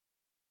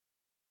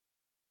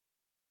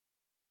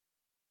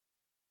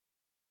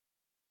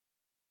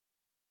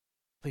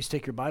Please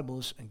take your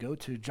Bibles and go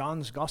to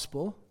John's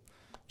Gospel,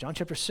 John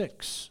chapter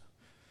 6.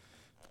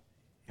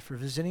 If you're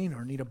visiting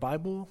or need a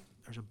Bible,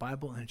 there's a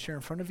Bible in a chair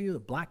in front of you, the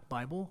black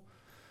Bible,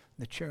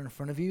 the chair in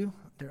front of you,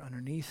 there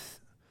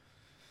underneath.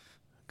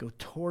 Go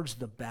towards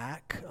the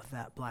back of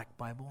that black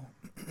Bible.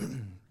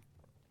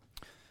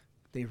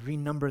 They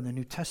renumber in the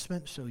New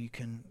Testament, so you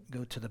can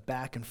go to the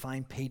back and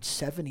find page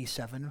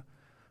 77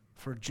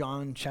 for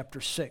John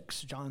chapter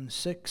 6. John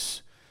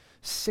 6,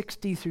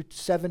 60 through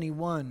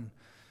 71.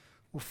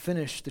 We'll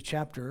finish the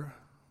chapter,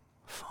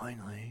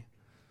 finally.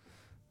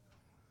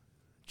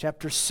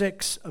 Chapter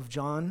 6 of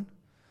John.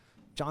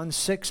 John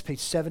 6, page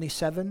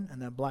 77 in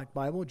that black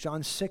Bible.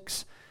 John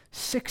 6,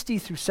 60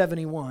 through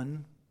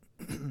 71.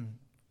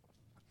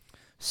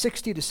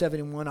 60 to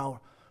 71,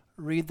 I'll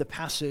read the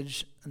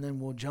passage and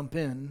then we'll jump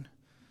in.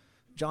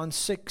 John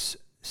 6,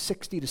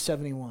 60 to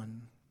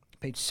 71,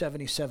 page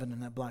 77 in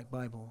that black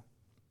Bible.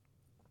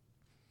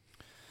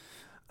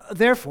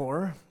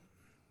 Therefore,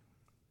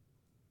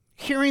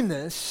 hearing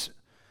this,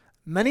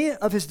 many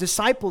of his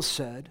disciples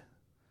said,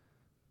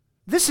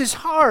 "This is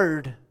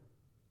hard.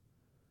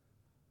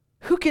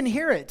 Who can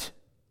hear it?"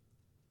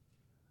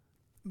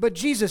 But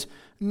Jesus,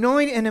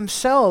 knowing in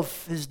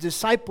himself his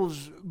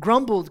disciples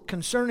grumbled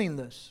concerning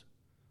this,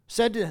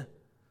 said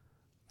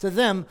to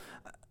them,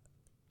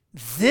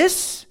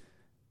 "This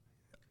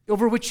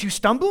over which you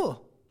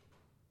stumble?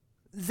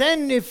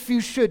 Then if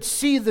you should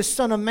see the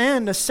Son of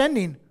Man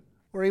ascending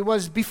where he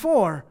was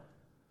before,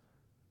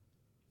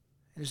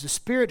 it is the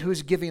Spirit who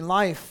is giving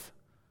life.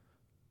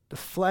 The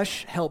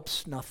flesh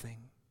helps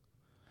nothing.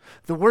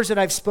 The words that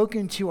I've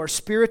spoken to you are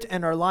spirit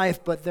and are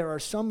life, but there are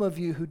some of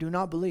you who do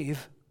not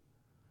believe."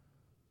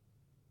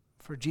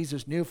 For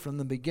Jesus knew from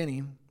the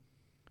beginning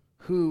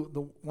who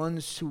the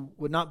ones who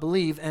would not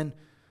believe and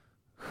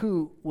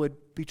who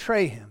would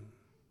betray him.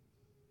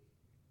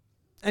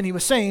 And he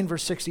was saying,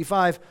 verse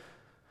 65,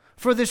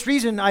 "For this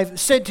reason I've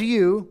said to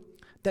you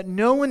that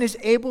no one is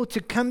able to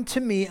come to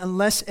me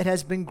unless it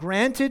has been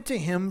granted to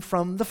him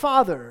from the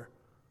Father."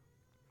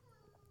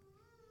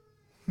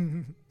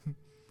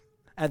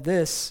 At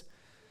this,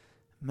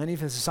 many of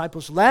his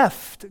disciples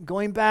left,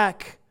 going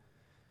back,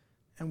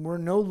 and were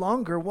no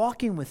longer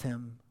walking with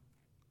him.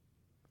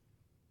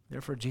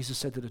 Therefore Jesus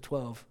said to the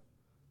 12,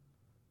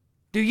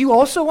 "Do you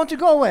also want to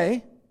go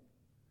away?"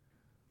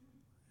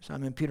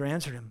 Simon Peter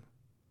answered him,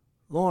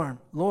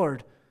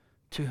 Lord,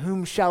 to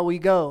whom shall we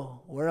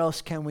go? Where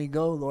else can we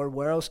go, Lord?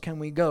 Where else can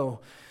we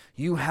go?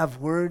 You have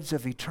words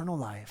of eternal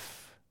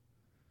life,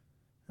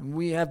 and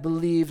we have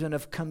believed and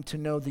have come to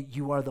know that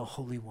you are the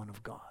Holy One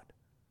of God.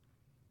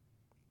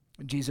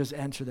 And Jesus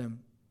answered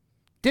them,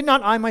 "Did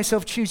not I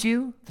myself choose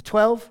you, the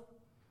 12?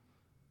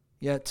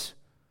 Yet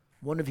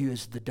one of you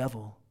is the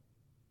devil."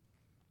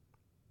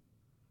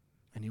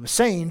 And he was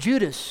saying,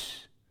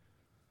 Judas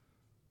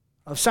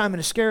of Simon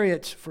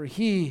Iscariot, for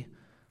he,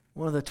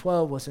 one of the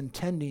 12, was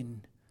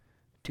intending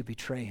to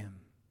betray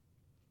him.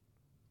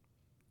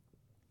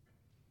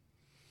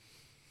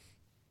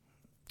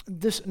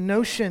 This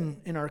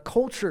notion in our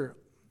culture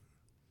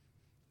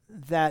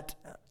that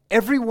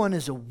everyone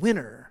is a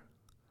winner,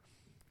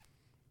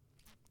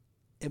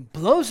 it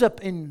blows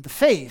up in the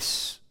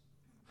face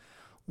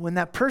when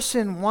that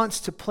person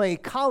wants to play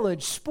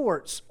college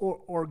sports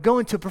or go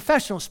into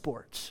professional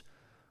sports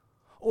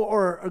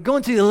or go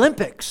into the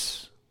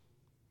Olympics.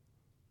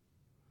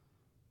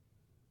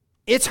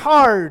 It's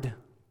hard.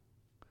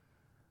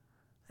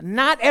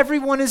 Not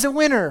everyone is a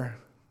winner.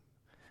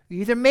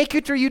 You either make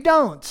it or you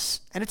don't,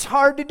 and it's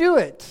hard to do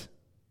it.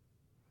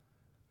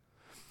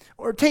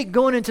 Or take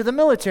going into the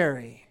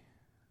military.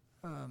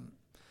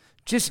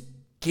 Just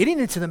getting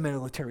into the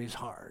military is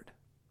hard.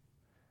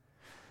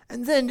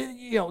 And then,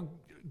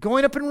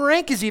 going up in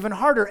rank is even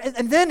harder.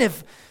 And then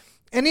if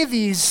any of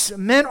these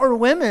men or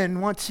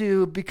women want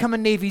to become a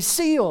Navy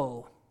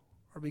SEAL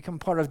or become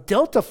part of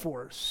Delta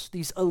Force,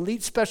 these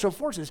elite special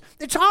forces,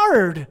 it's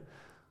hard.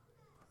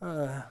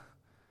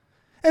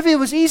 If it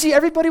was easy,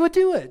 everybody would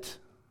do it.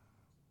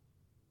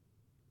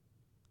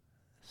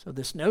 So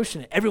this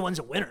notion that everyone's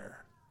a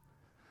winner,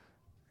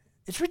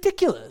 it's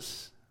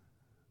ridiculous.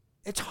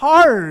 It's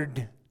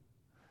hard.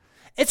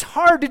 It's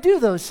hard to do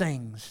those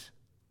things.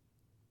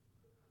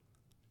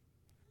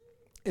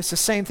 It's the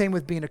same thing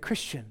with being a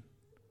Christian.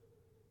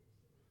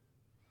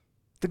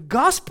 The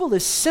gospel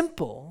is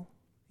simple,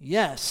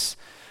 yes,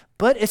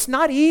 but it's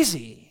not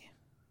easy.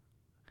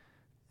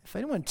 If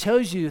anyone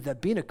tells you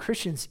that being a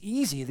Christian is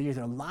easy, they're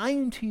either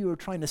lying to you or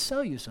trying to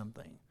sell you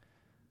something,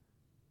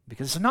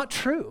 because it's not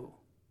true.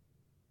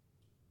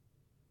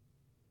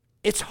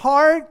 It's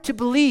hard to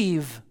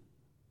believe.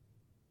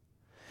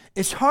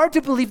 It's hard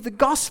to believe the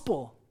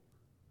gospel,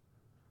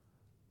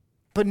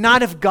 but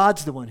not if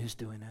God's the one who's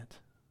doing it.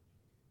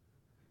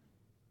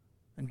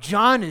 And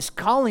John is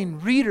calling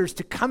readers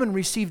to come and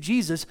receive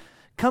Jesus,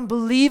 come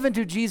believe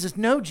into Jesus,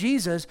 know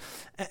Jesus.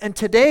 And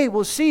today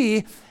we'll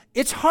see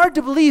it's hard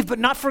to believe, but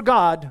not for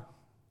God.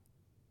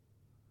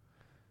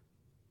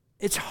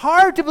 It's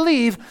hard to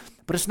believe,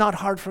 but it's not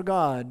hard for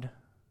God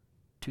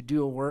to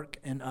do a work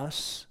in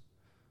us.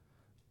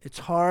 It's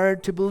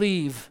hard to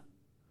believe,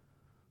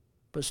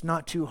 but it's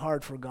not too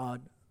hard for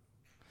God.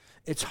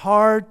 It's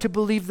hard to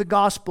believe the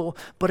gospel,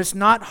 but it's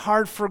not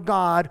hard for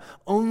God.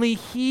 Only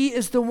He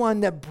is the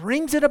one that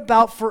brings it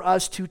about for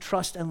us to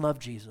trust and love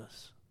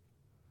Jesus.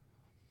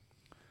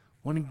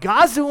 When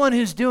God's the one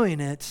who's doing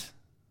it,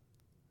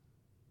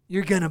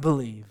 you're going to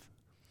believe.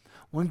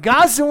 When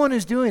God's the one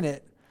who's doing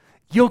it,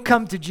 you'll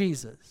come to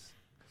Jesus.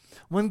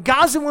 When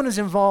God's the one who's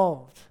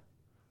involved,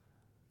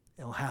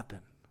 it'll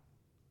happen.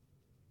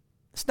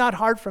 It's not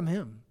hard from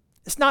Him.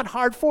 It's not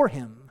hard for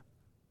Him.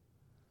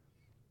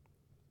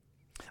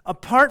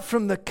 Apart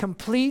from the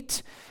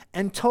complete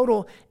and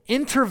total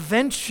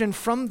intervention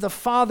from the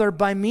Father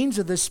by means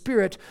of the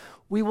Spirit,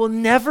 we will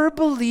never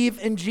believe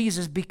in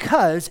Jesus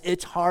because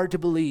it's hard to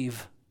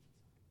believe.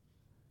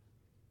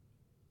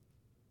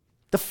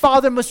 The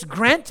Father must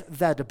grant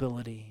that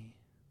ability.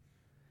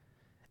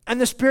 And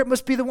the Spirit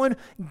must be the one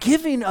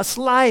giving us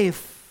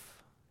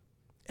life.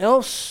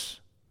 Else,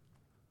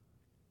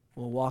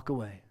 we'll walk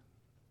away.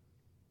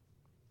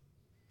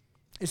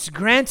 It's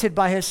granted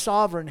by His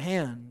sovereign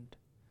hand.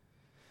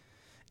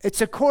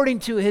 It's according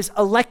to His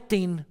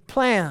electing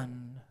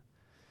plan,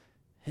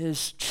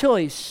 His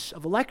choice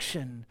of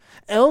election.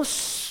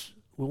 Else,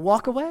 we'll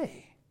walk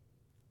away.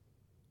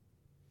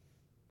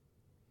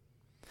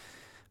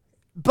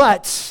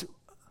 But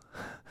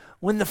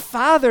when the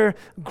Father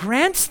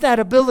grants that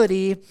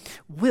ability,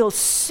 we'll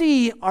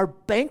see our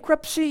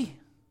bankruptcy,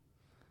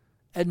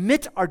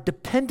 admit our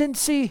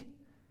dependency,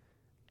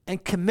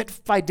 and commit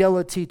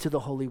fidelity to the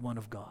Holy One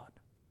of God.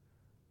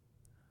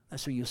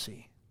 That's what you'll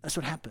see. That's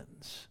what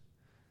happens.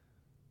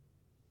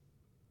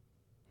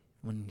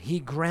 When He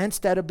grants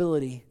that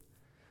ability,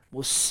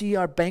 we'll see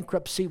our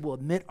bankruptcy, we'll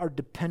admit our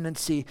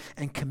dependency,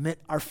 and commit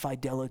our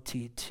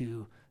fidelity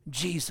to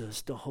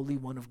Jesus, the Holy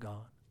One of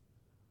God.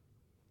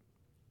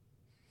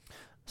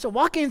 So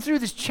walking through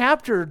this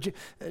chapter,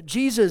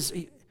 Jesus,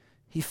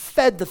 he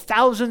fed the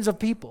thousands of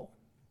people.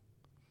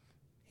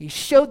 He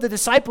showed the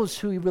disciples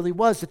who He really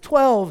was, the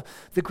 12,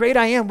 the great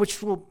I am,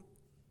 which will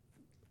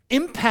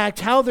impact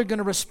how they're going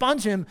to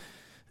respond to Him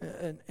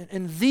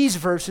in these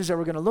verses that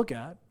we're going to look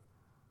at.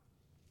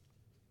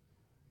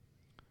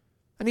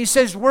 And He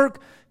says,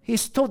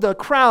 He's told the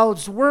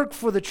crowds, work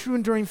for the true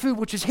enduring food,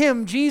 which is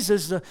Him,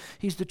 Jesus.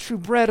 He's the true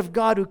bread of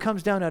God who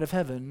comes down out of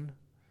heaven.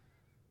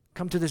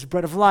 Come to this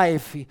bread of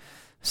life. He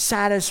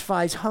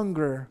satisfies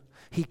hunger.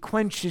 He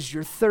quenches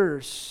your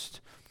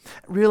thirst.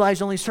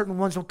 Realize only certain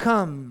ones will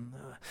come.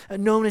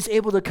 No one is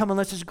able to come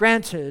unless it's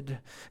granted.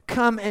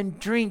 Come and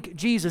drink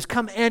Jesus.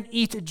 Come and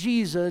eat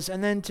Jesus.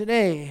 And then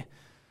today,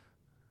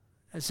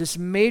 as this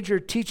major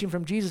teaching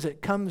from Jesus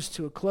that comes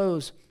to a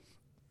close,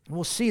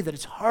 we'll see that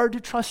it's hard to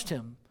trust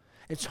Him.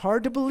 It's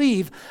hard to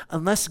believe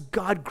unless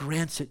God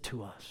grants it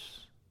to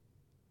us.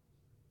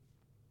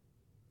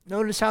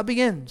 Notice how it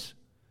begins.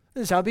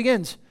 This is how it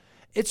begins.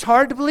 It's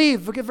hard to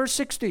believe. Look at verse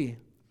 60.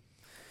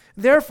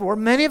 Therefore,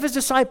 many of His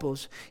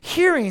disciples,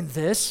 hearing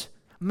this,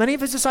 many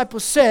of His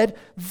disciples said,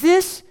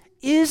 "This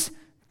is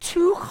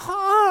too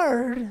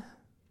hard."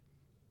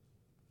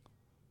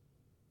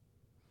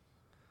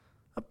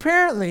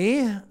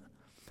 Apparently,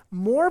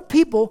 more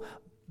people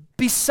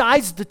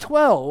besides the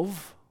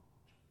 12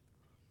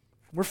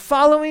 were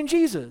following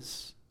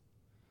Jesus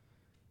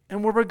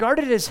and were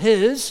regarded as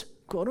His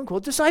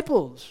quote-unquote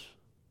disciples.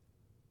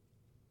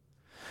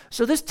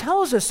 So this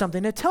tells us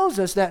something. It tells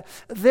us that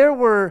there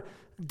were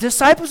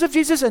disciples of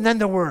Jesus and then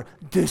there were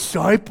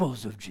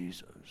disciples of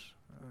Jesus.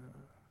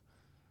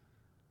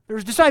 There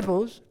was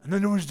disciples and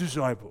then there was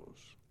disciples.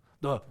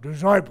 The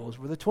disciples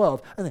were the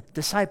 12 and the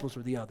disciples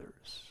were the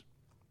others.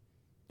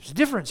 There's a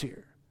difference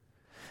here.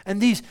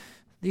 And these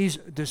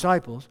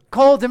disciples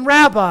called Him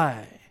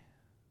Rabbi.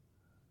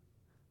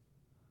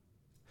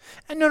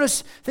 And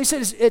notice, they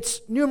said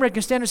it's New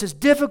American Standard says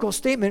difficult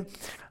statement.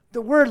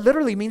 The word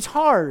literally means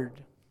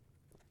hard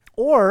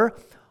or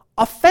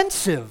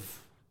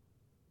offensive.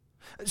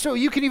 So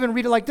you can even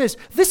read it like this.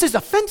 This is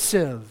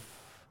offensive.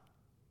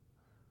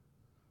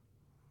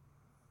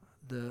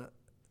 The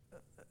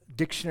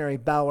dictionary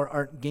Bauer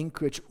Art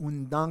Gingrich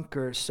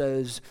Undanker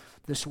says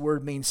this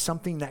word means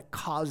something that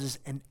causes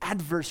an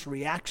adverse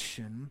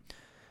reaction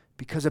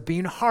because of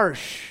being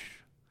harsh.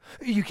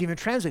 You can even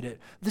translate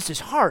it. This is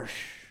harsh.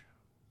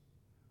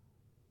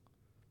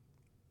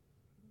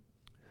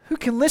 Who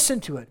can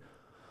listen to it?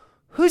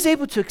 Who's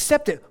able to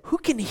accept it? Who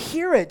can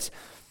hear it?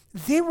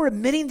 They were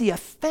admitting the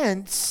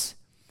offense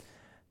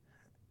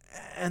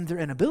and their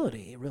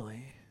inability,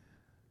 really.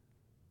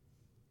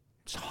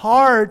 It's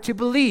hard to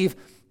believe.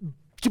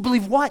 To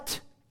believe what?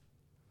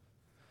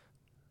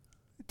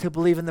 To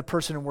believe in the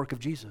person and work of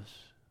Jesus.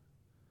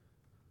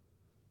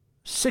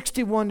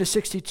 61 to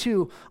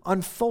 62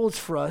 unfolds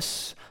for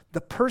us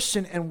the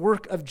person and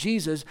work of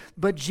Jesus.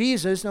 But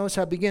Jesus, notice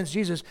how it begins.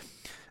 Jesus,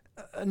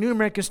 a New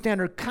American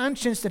Standard,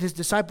 conscious that His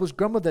disciples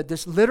grumbled at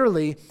this,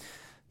 literally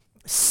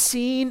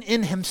seen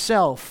in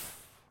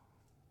Himself.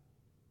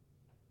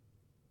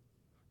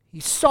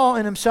 He saw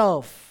in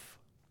Himself.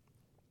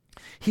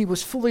 He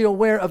was fully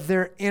aware of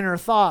their inner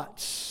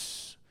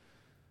thoughts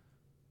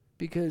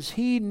because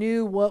He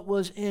knew what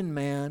was in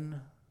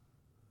man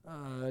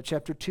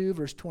chapter 2,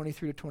 verse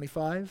 23 to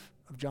 25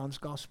 of John's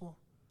Gospel.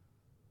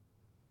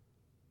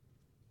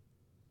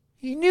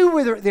 He knew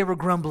whether they were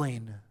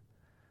grumbling.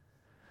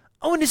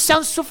 Oh, and it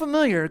sounds so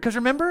familiar, because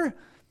remember,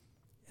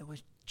 it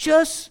was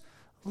just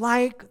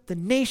like the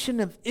nation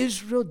of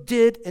Israel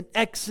did in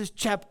Exodus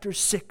chapter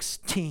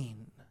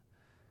 16.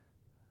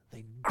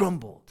 They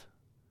grumbled.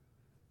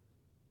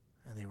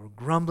 And they were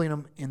grumbling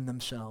them in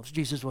themselves.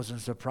 Jesus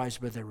wasn't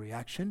surprised by their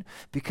reaction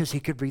because he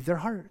could read their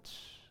hearts.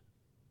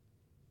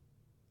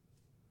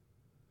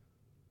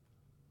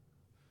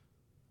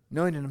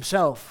 Knowing in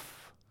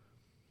himself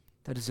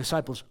that his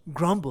disciples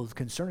grumbled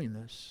concerning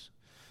this,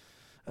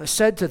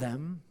 said to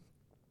them,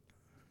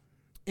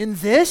 "In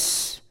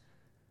this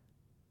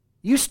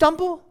you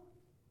stumble?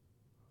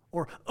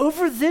 Or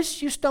over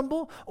this you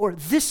stumble? Or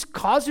this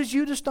causes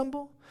you to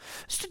stumble?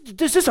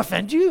 Does this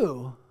offend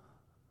you?"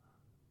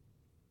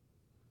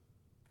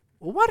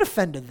 Well, what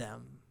offended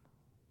them?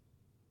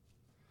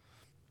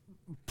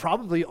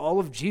 Probably all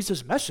of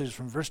Jesus' message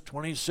from verse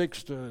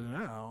 26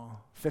 to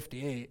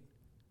 58.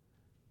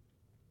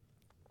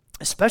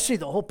 Especially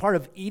the whole part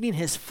of eating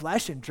his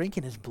flesh and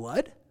drinking his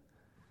blood.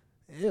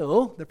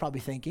 Ew, they're probably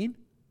thinking.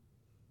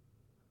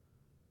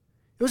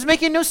 It was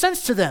making no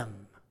sense to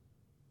them.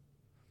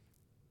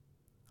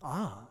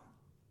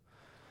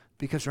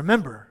 Because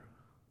remember,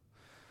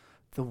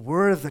 the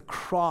word of the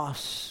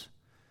cross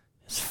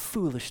is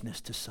foolishness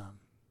to some.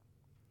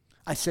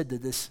 I said to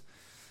this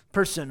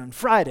person on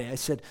Friday, I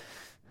was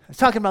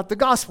talking about the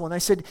gospel, and I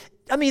said,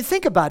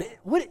 think about it.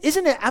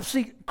 Isn't it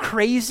absolutely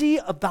crazy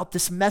about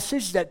this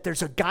message that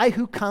there's a guy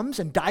who comes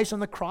and dies on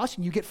the cross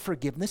and you get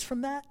forgiveness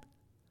from that?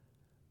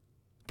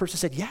 The person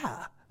said,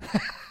 yeah.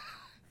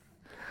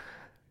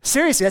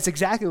 Seriously, that's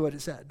exactly what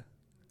it said.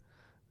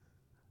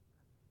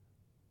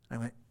 I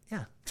went,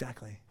 yeah,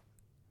 exactly.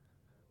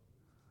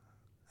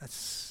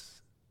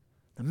 That's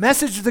the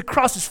message of the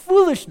cross is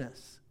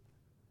foolishness.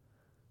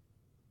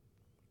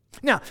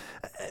 Now,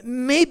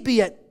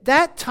 maybe at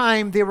that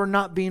time they were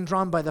not being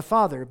drawn by the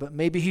Father, but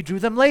maybe he drew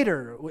them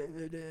later.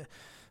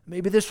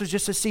 Maybe this was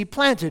just a seed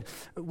planted.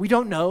 We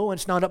don't know, and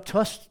it's not up to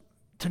us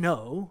to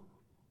know.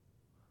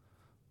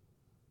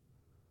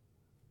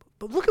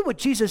 But look at what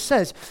Jesus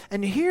says.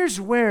 And here's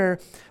where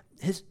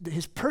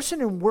his person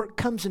and work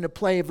comes into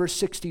play, verse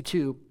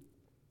 62.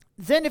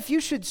 Then if you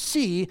should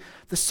see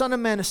the Son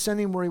of Man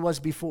ascending where he was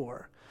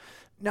before.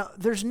 Now,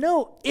 there's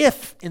no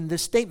if in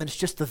this statement. It's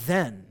just the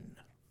then.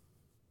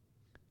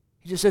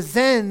 He just says,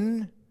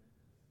 then.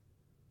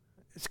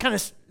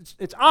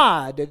 It's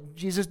odd that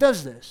Jesus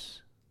does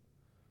this.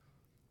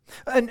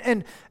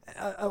 And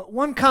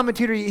one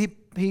commentator,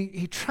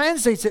 he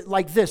translates it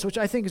like this, which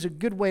I think is a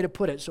good way to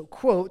put it. So,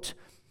 quote,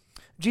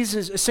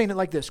 Jesus is saying it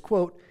like this,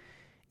 quote,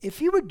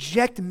 "If you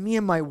reject me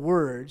and my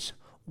words,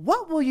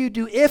 what will you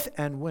do if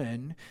and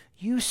when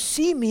you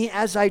see me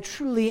as I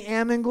truly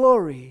am in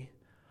glory,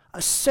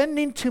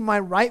 ascending to my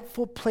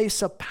rightful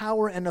place of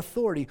power and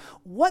authority?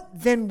 What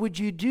then would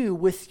you do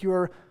with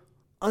your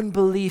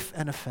unbelief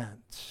and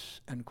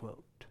offense?" End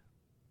quote.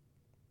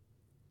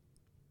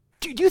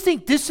 Do you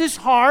think this is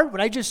hard,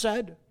 what I just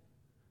said?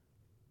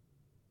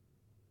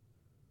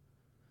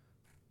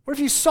 Or if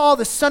you saw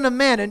the Son of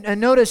Man,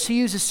 and notice he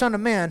uses Son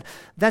of Man,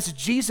 that's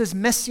Jesus'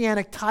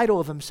 messianic title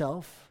of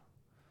himself.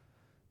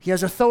 He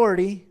has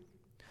authority,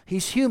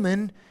 he's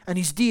human, and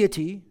he's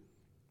deity.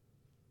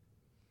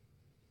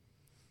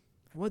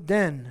 What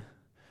then?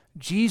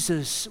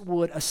 Jesus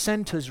would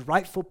ascend to his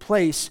rightful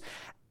place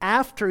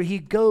after he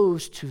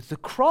goes to the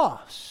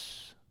cross.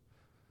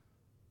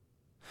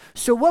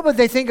 So what would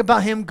they think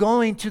about him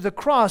going to the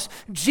cross?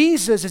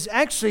 Jesus is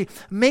actually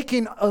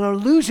making an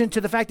allusion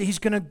to the fact that he's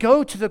going to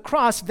go to the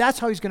cross. That's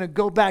how he's going to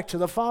go back to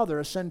the Father,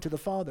 ascend to the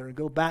Father, and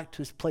go back to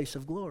his place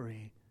of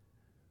glory.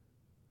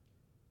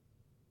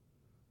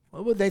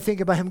 What would they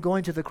think about him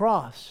going to the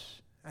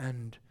cross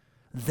and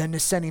then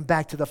ascending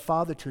back to the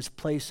Father to his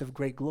place of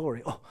great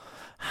glory? Oh,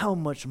 how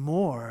much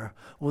more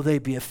will they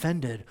be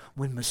offended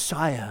when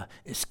Messiah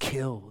is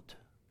killed?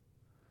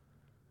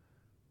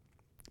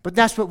 But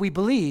that's what we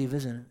believe,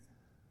 isn't it?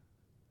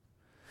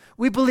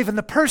 We believe in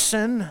the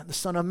person, the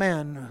Son of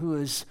Man, who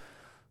is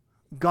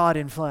God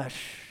in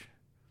flesh.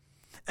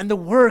 And the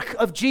work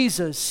of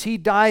Jesus, he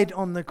died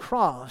on the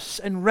cross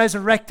and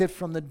resurrected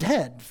from the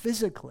dead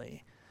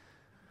physically.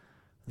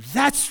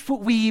 That's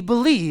what we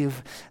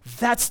believe.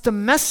 That's the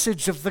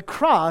message of the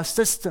cross.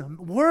 That's the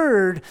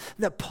word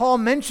that Paul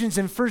mentions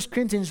in 1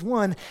 Corinthians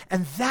 1,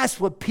 and that's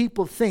what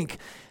people think.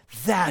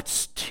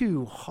 That's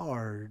too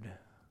hard.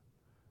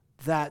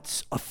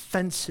 That's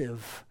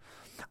offensive.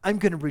 I'm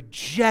going to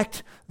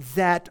reject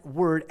that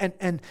word.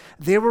 And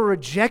they were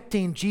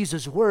rejecting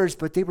Jesus' words,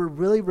 but they were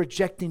really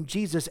rejecting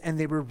Jesus, and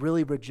they were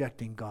really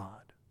rejecting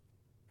God,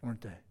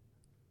 weren't they?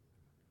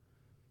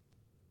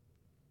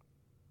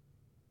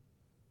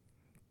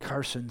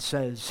 Carson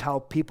says how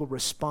people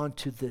respond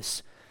to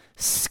this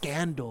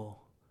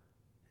scandal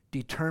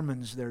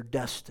determines their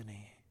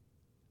destiny.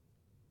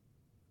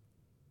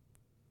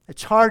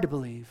 It's hard to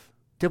believe.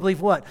 To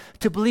believe what?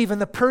 To believe in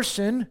the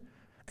person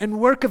and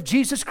work of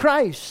Jesus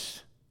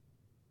Christ.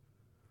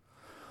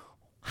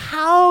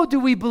 How do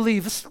we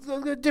believe?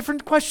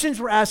 Different questions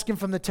we're asking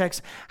from the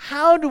text.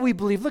 How do we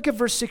believe? Look at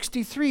verse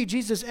 63.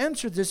 Jesus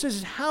answered this. This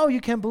is how you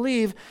can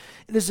believe.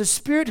 It is the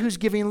Spirit who's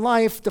giving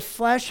life. The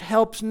flesh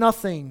helps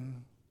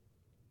nothing.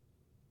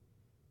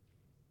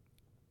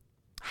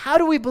 How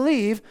do we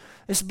believe?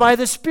 It's by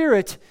the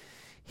Spirit.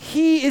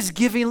 He is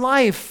giving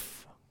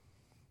life.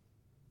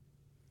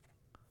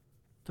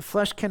 The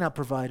flesh cannot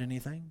provide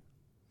anything.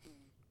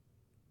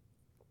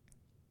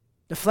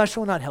 The flesh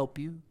will not help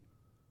you.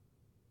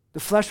 The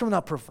flesh will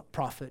not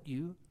profit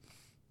you.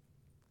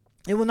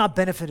 It will not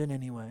benefit in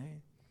any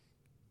way.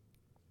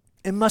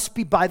 It must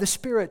be by the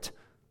Spirit.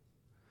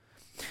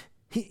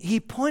 He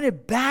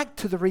pointed back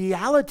to the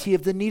reality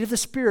of the need of the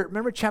Spirit.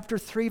 Remember chapter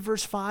 3,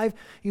 verse 5?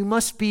 You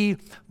must be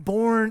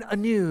born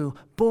anew,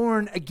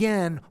 born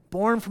again,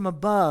 born from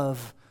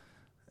above,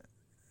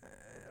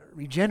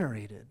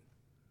 regenerated.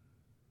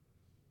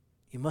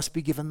 You must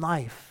be given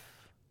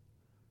life.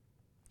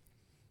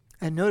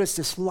 And notice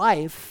this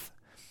life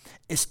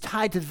is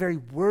tied to the very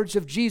words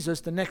of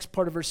Jesus, the next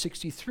part of verse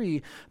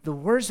 63. The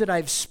words that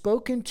I've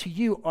spoken to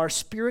you are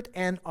spirit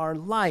and are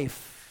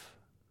life.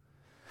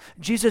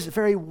 Jesus'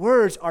 very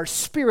words are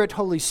spirit,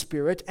 Holy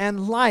Spirit,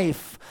 and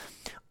life.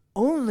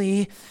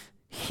 Only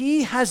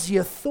he has the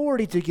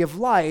authority to give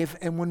life,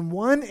 and when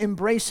one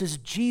embraces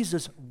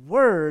Jesus'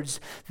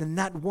 words, then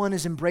that one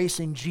is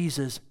embracing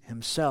Jesus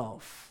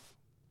himself.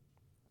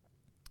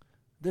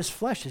 This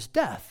flesh is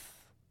death.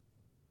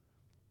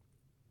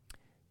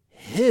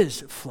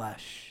 His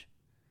flesh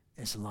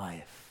is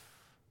life.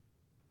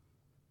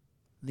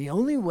 The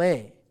only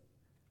way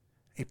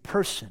a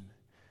person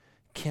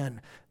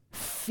can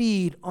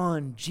feed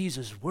on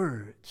Jesus'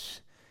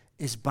 words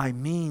is by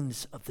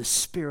means of the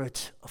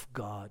Spirit of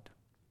God.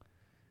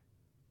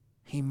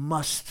 He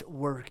must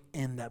work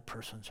in that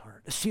person's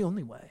heart. It's the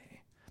only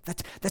way.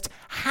 That's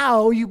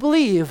how you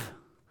believe.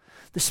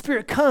 The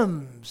Spirit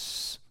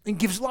comes and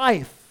gives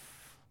life.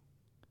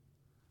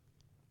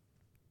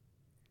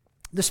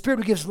 The Spirit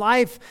who gives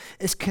life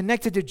is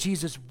connected to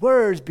Jesus'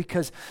 words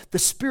because the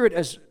Spirit,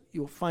 as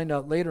you'll find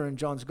out later in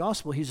John's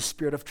Gospel, he's a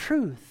Spirit of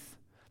truth.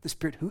 The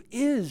Spirit who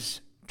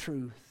is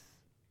truth.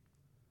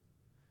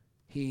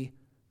 He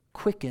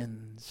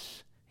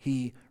quickens.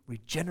 He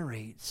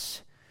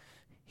regenerates.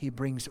 He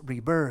brings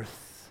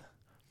rebirth.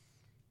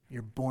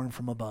 You're born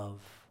from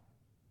above.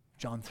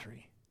 John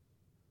 3.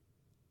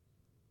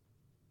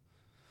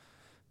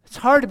 It's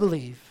hard to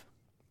believe.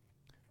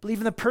 Believe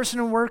in the person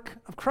and work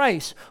of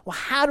Christ. Well,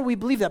 how do we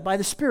believe that? By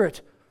the Spirit.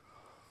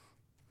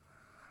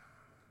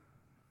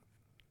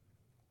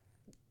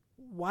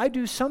 Why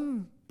do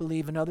some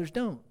believe and others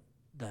don't,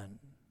 then?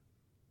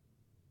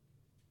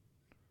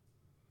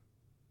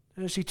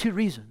 I see two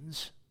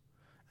reasons,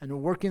 and we're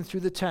working through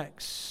the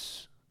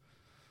text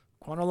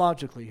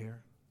chronologically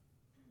here.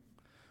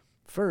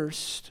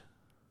 First,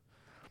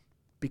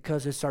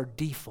 because it's our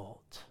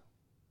default.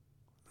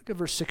 Look at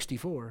verse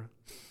 64.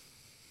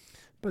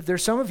 But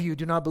there's some of you who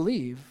do not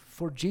believe,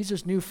 for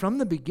Jesus knew from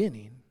the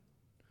beginning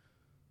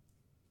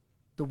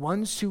the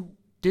ones who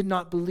did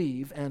not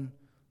believe and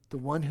the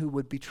one who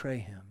would betray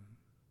him.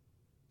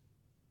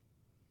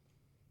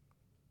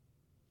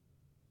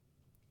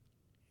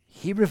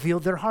 He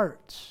revealed their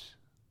hearts.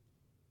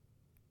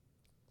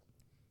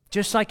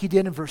 Just like he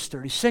did in verse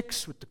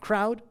 36 with the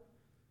crowd.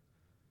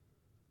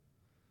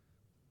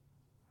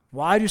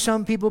 Why do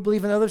some people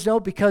believe and others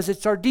don't? Because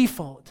it's our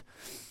default.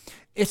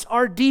 It's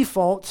our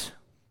default.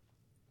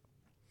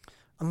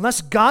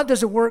 Unless God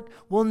does a work,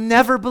 we'll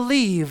never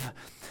believe.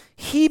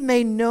 He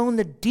made known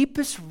the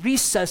deepest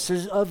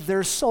recesses of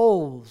their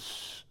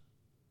souls.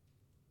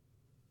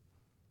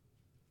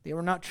 They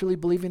were not truly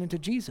believing into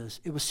Jesus.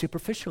 It was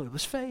superficial. It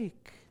was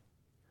fake.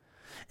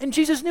 And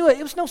Jesus knew it.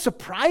 It was no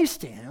surprise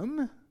to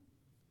him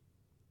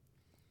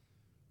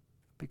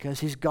because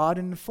he's God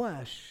in the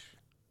flesh.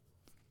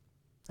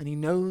 And he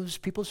knows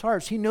people's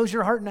hearts. He knows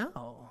your heart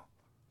now.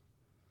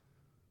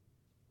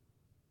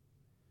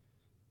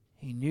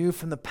 He knew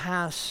from the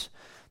past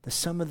that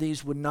some of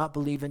these would not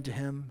believe into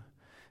him,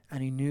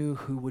 and he knew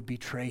who would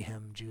betray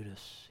him,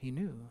 Judas. He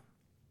knew.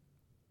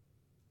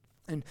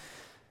 And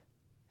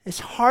it's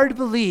hard to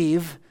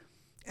believe,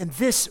 and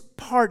this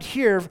part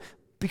here,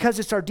 because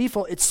it's our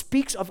default, it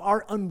speaks of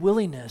our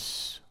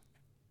unwillingness.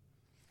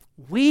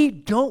 We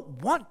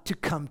don't want to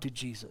come to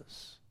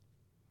Jesus.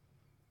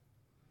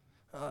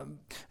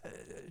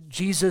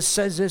 Jesus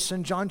says this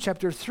in John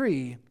chapter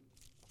 3.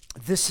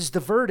 This is the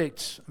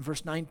verdict,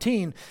 verse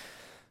 19,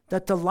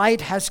 that the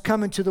light has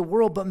come into the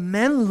world, but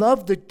men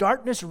loved the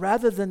darkness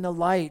rather than the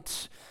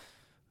light,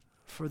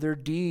 for their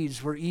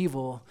deeds were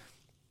evil.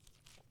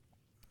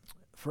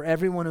 For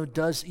everyone who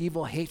does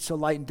evil hates the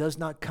light and does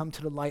not come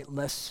to the light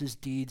lest his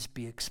deeds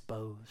be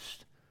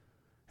exposed.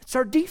 It's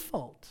our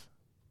default.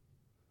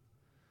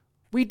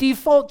 We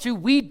default to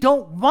we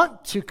don't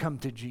want to come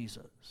to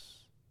Jesus.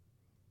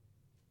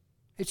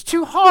 It's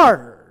too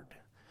hard.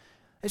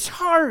 It's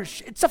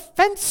harsh. It's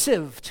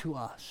offensive to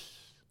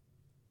us.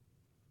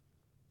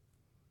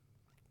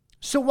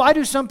 So why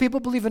do some people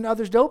believe and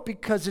others don't?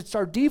 Because it's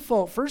our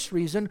default first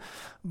reason,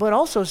 but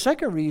also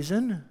second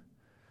reason,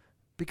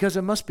 because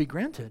it must be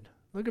granted.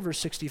 Look at verse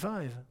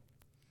 65.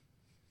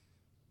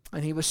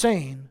 And he was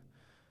saying,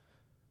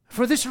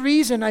 for this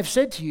reason I've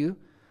said to you,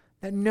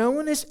 that no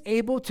one is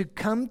able to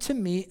come to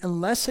me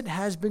unless it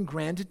has been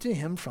granted to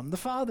him from the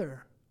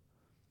Father.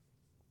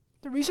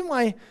 The reason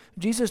why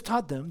Jesus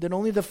taught them that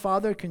only the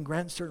Father can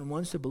grant certain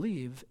ones to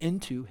believe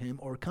into him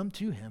or come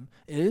to him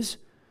is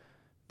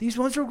these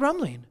ones were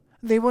grumbling.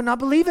 They would not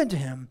believe into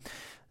him.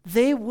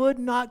 They would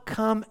not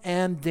come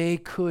and they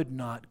could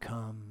not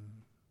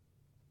come.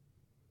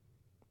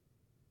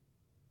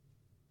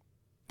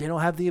 They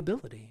don't have the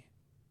ability.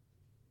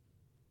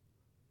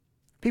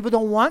 People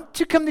don't want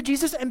to come to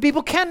Jesus, and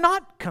people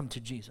cannot come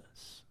to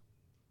Jesus.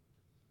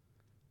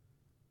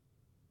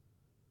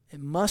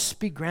 It must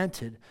be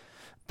granted.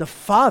 The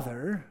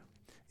Father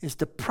is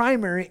the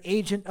primary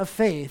agent of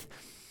faith.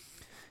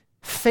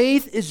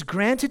 Faith is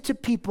granted to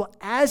people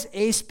as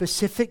a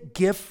specific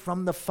gift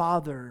from the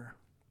Father.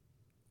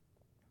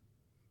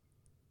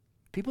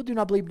 People do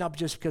not believe not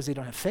just because they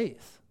don't have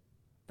faith.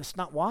 That's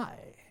not why.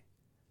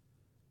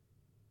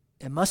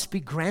 It must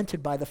be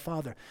granted by the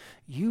Father.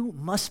 You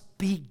must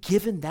be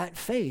given that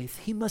faith.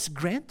 He must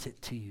grant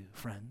it to you,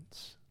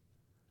 friends.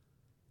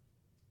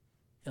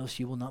 Else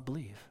you will not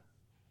believe.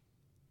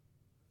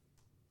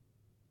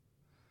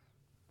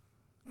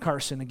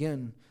 Carson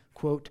again,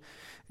 quote,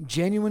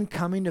 genuine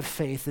coming to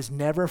faith is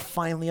never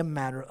finally a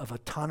matter of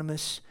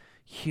autonomous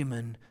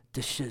human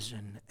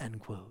decision, end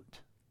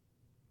quote.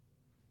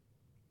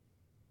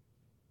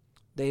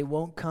 They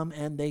won't come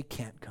and they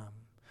can't come.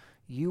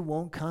 You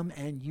won't come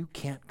and you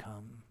can't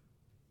come.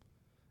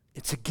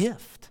 It's a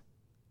gift.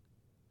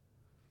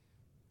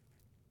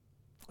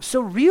 So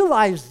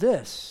realize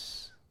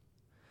this.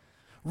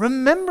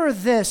 Remember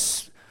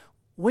this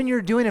when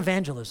you're doing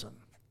evangelism.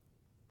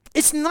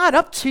 It's not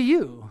up to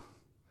you.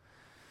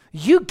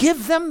 You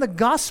give them the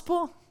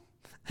gospel,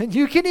 and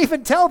you can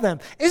even tell them,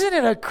 isn't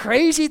it a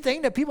crazy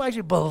thing that people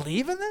actually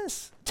believe in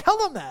this? Tell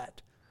them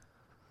that.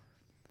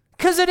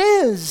 Because it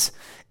is.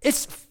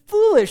 It's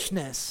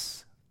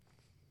foolishness.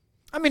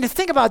 I mean, to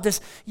think about this,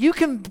 you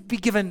can be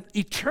given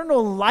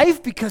eternal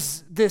life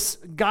because this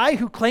guy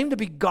who claimed to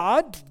be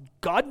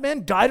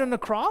God-man, died on the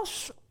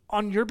cross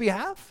on your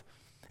behalf.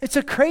 It's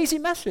a crazy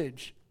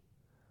message,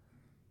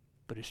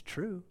 but it's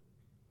true.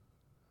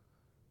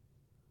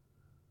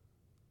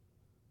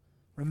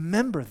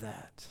 Remember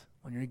that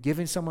when you're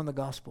giving someone the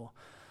gospel.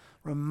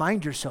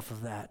 Remind yourself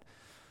of that.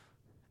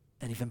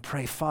 And even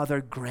pray,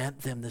 Father,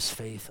 grant them this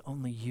faith.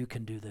 Only you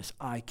can do this.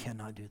 I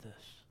cannot do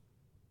this.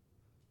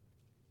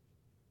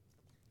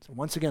 So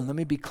once again, let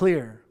me be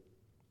clear.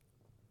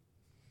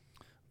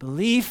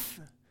 Belief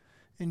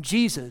in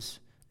Jesus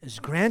is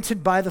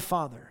granted by the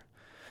Father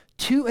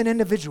to an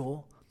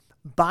individual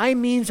by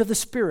means of the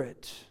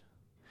Spirit.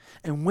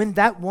 And when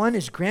that one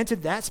is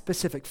granted that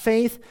specific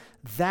faith,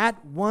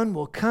 that one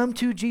will come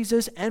to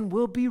Jesus and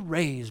will be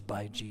raised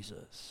by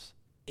Jesus.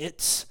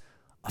 It's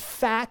a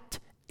fact.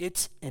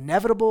 It's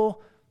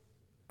inevitable,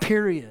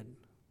 period.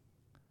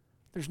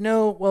 There's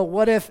no, well,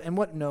 what if and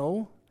what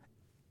no.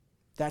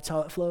 That's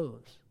how it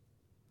flows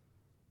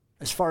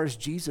as far as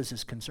Jesus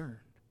is concerned.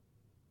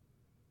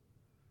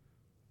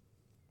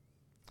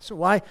 So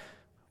why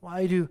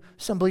do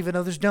some believe and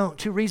others don't?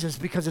 Two reasons.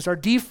 Because it's our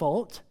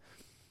default.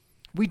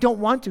 We don't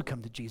want to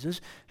come to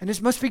Jesus, and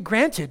this must be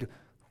granted.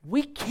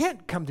 We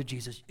can't come to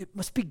Jesus. It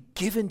must be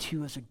given to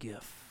you as a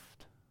gift.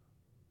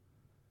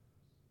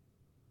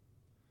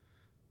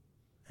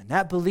 And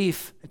that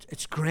belief,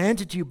 it's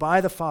granted to you by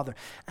the Father.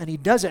 And he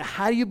does it.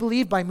 How do you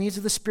believe? By means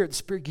of the Spirit. The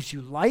Spirit gives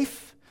you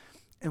life.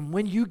 And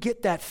when you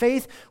get that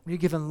faith, when you're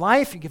given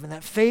life, you're given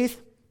that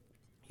faith,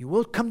 you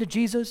will come to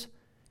Jesus.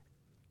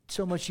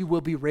 So much you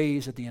will be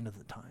raised at the end of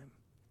the time.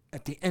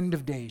 At the end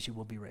of days, you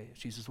will be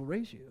raised. Jesus will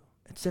raise you.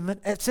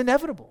 It's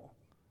inevitable.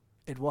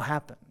 It will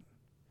happen.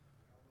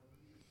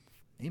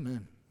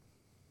 Amen.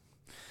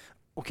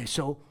 Okay,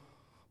 so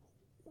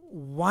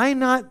why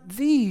not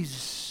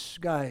these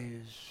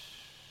guys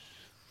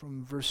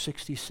from verse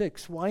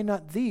 66? Why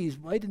not these?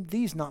 Why did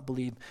these not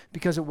believe?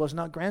 Because it was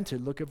not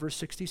granted. Look at verse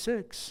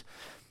 66.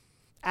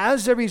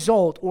 As a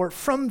result, or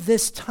from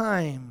this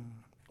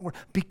time, or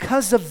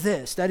because of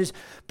this, that is,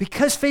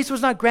 because faith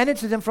was not granted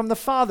to them from the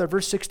Father,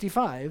 verse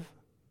 65,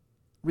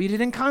 read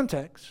it in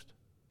context.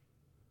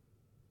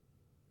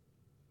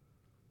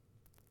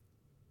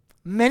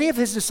 Many of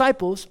his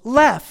disciples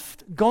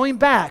left, going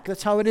back,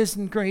 that's how it is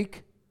in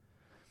Greek,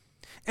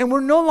 and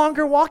were no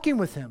longer walking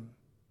with him.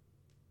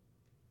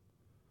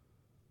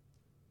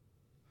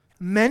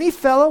 Many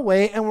fell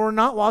away and were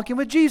not walking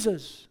with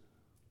Jesus.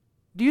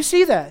 Do you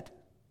see that?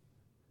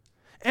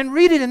 And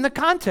read it in the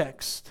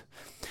context.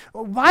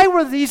 Why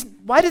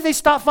did they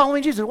stop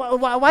following Jesus?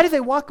 Why did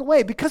they walk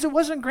away? Because it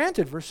wasn't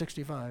granted, verse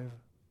 65.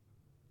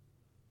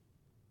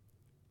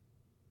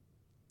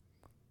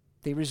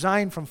 They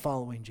resigned from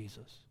following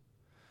Jesus.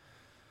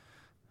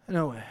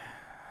 No way,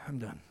 I'm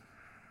done.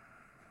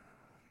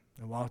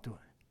 I walked away.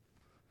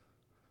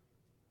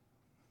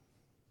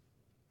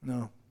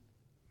 No.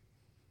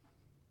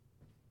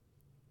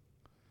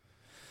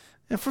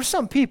 And for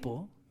some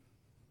people,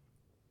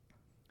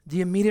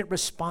 the immediate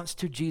response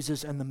to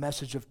Jesus and the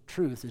message of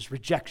truth is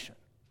rejection,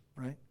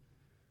 right?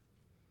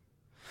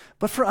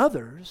 But for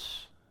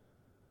others,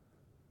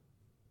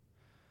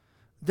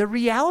 the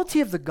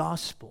reality of the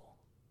gospel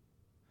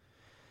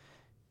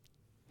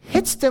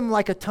hits them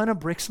like a ton of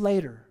bricks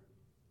later,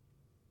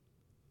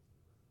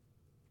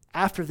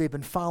 after they've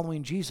been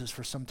following Jesus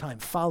for some time.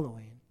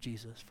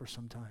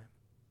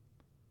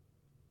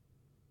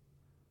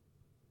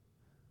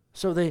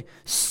 So they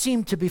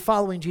seem to be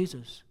following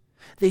Jesus.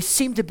 They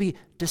seem to be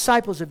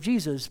disciples of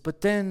Jesus,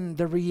 but then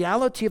the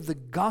reality of the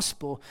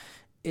gospel,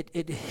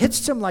 it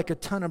hits them like a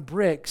ton of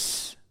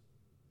bricks,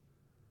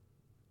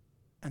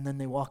 and then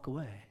they walk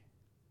away.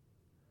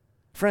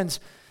 Friends,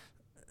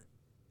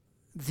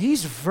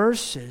 these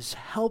verses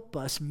help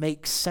us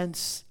make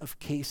sense of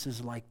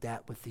cases like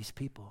that with these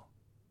people.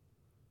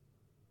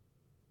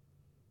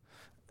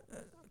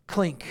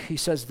 Klink, he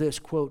says this,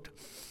 quote,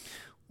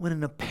 "When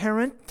an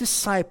apparent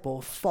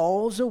disciple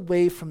falls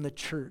away from the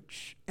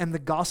church and the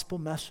gospel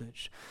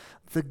message,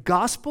 the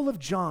Gospel of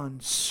John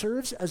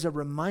serves as a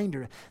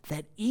reminder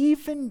that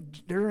even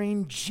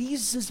during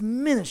Jesus'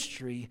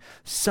 ministry,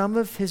 some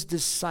of his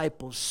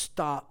disciples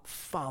stopped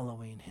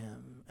following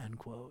him," end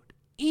quote.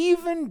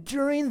 Even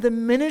during the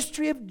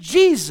ministry of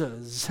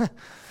Jesus,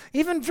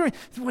 even during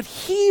what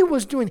he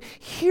was doing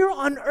here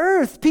on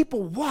earth,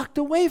 people walked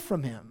away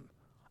from him.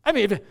 I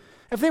mean,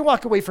 if they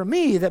walk away from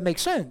me, that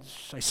makes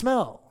sense. I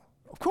smell.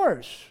 Of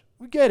course,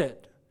 we get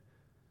it.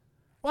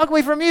 Walk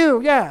away from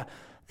you, yeah.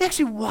 They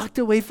actually walked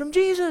away from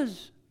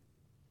Jesus.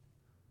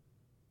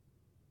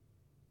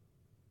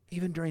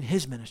 Even during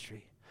his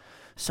ministry,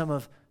 some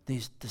of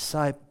these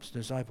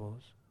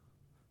disciples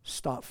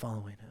stopped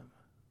following him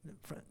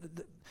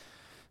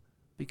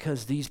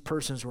because these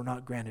persons were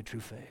not granted true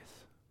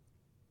faith.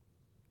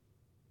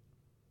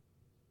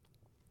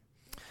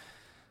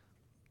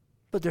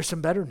 But there's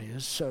some better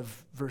news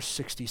of verse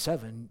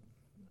 67,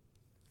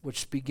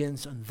 which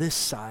begins on this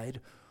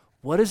side.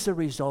 What is the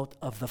result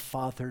of the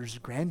Father's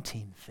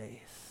granting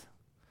faith?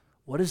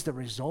 What is the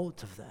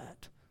result of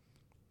that?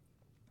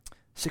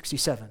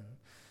 67.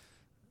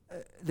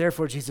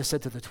 Therefore, Jesus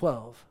said to the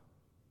 12,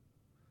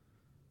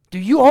 "Do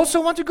you also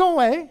want to go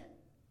away?"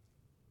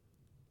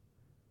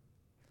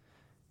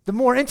 The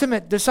more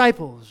intimate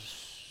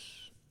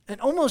disciples, and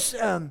almost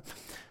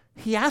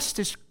he asked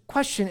this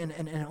question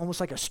in almost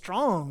like a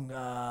strong,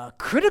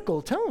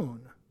 critical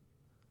tone.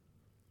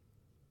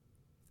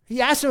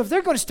 He asked them if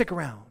they're going to stick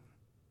around.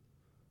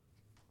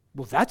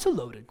 Well, that's a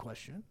loaded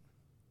question.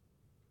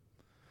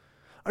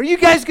 Are you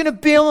guys going to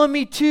bail on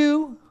me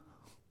too?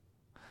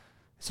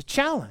 It's a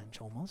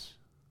challenge almost.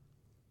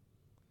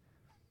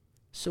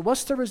 So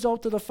what's the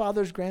result of the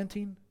Father's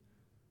granting?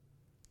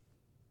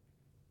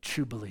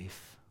 True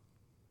belief.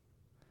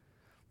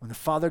 When the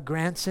Father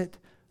grants it,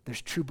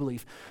 there's true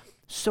belief.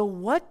 So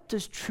what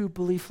does true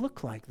belief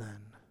look like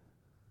then?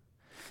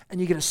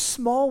 And you get a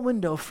small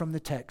window from the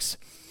text.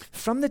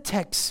 From the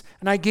text,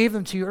 and I gave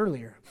them to you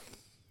earlier.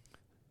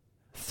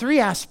 3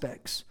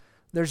 aspects.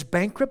 There's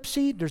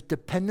bankruptcy, there's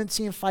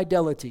dependency, and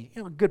fidelity.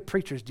 You know, good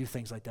preachers do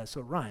things like that,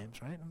 so it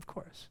rhymes, right? Of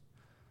course.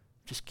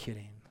 Just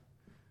kidding.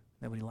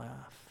 Nobody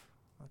laugh.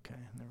 Okay,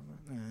 never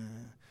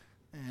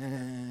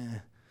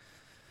mind.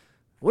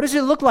 What does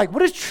it look like? What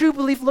does true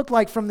belief look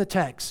like from the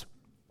text?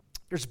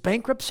 There's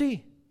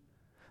bankruptcy,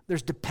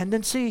 there's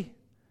dependency,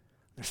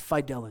 there's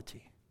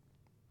fidelity.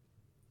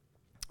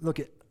 Look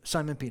at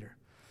Simon Peter,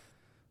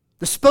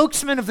 the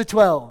spokesman of the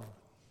 12.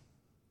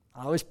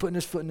 Always putting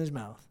his foot in his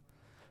mouth.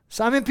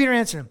 Simon Peter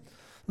answered him,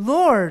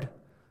 "Lord,"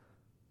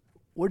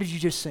 what did you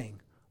just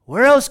sing?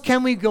 "Where else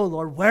can we go,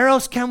 Lord? Where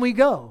else can we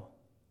go?"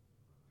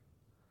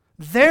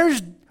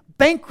 There's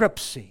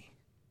bankruptcy.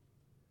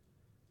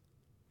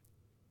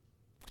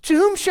 To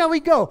whom shall we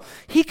go?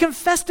 He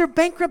confessed their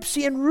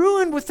bankruptcy and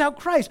ruin without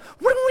Christ.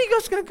 Where are we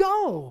guys going to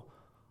go?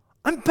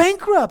 I'm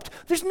bankrupt.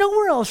 There's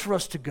nowhere else for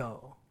us to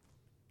go.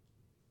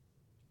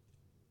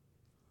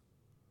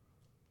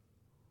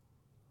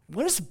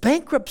 What does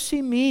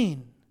bankruptcy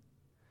mean?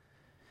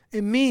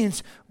 It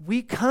means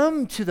we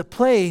come to the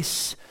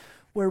place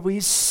where we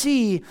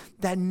see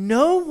that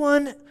no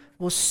one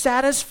will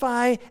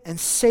satisfy and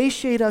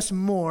satiate us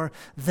more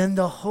than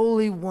the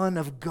Holy One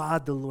of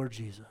God, the Lord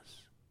Jesus.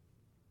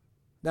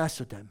 That's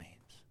what that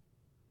means.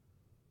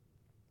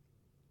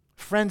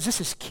 Friends, this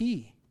is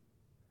key.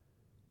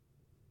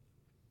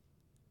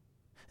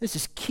 This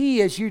is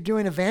key as you're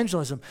doing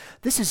evangelism.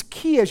 This is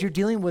key as you're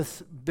dealing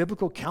with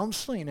biblical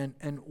counseling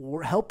and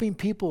helping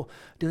people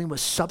dealing with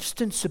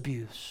substance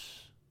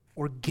abuse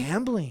or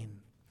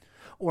gambling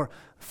or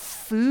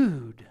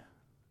food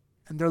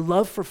and their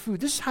love for food.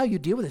 This is how you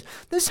deal with it.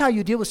 This is how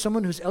you deal with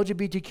someone who's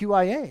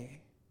LGBTQIA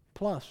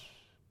plus.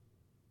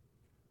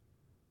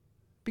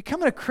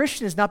 Becoming a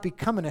Christian is not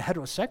becoming a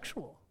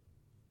heterosexual.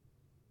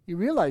 You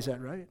realize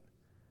that, right?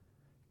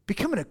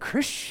 Becoming a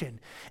Christian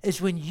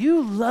is when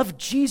you love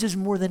Jesus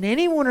more than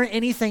anyone or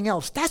anything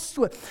else. That's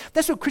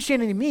what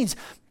Christianity means.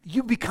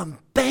 You become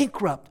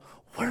bankrupt.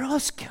 Where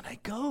else can I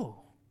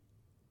go?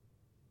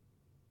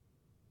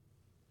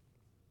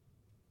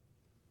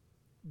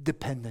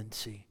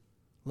 dependency.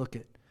 Look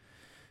at,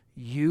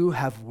 you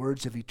have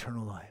words of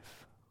eternal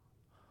life.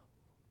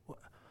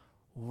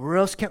 Where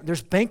else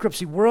there's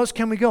bankruptcy. Where else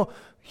can we go?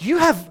 You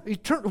have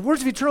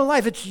words of eternal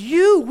life. It's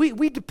you.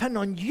 We depend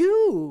on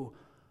you.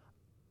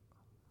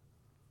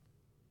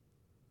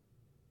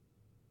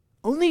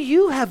 Only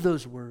you have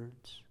those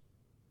words.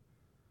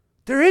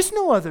 There is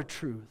no other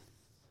truth.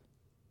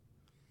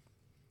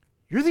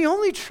 You're the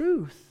only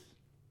truth,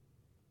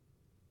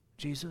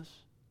 Jesus.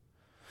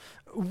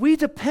 We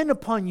depend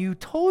upon you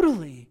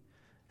totally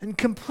and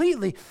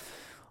completely.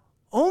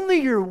 Only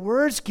your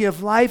words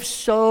give life,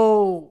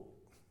 so,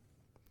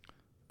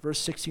 verse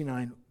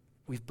 69,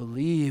 we've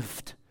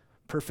believed,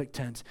 perfect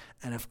tense,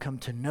 and have come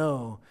to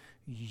know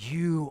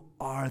you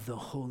are the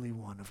Holy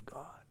One of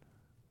God.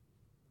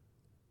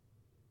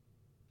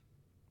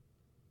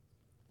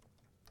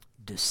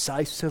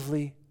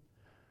 Decisively,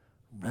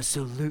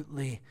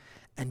 resolutely,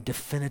 and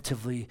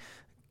definitively,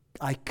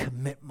 I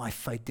commit my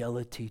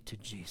fidelity to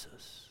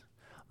Jesus,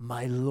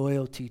 my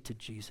loyalty to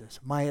Jesus,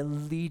 my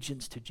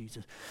allegiance to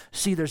Jesus.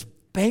 See, there's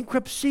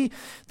bankruptcy,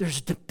 there's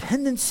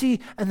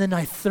dependency, and then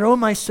I throw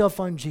myself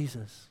on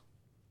Jesus.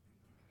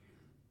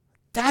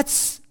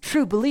 That's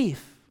true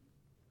belief.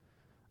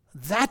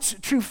 That's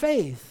true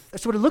faith.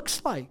 That's what it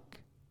looks like.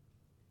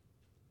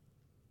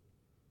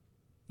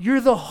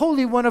 You're the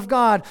Holy One of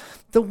God,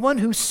 the one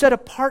who's set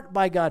apart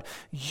by God.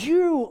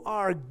 You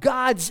are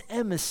God's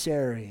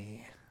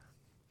emissary,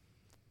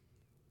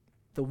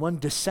 the one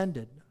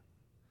descended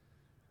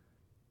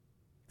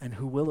and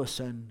who will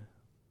ascend.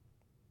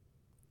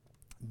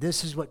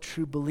 This is what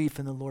true belief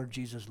in the Lord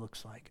Jesus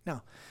looks like.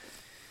 Now,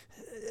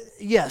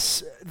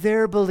 yes,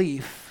 their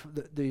belief,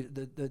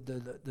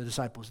 the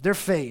disciples, their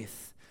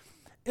faith,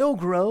 it'll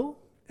grow,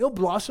 it'll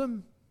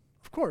blossom,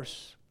 of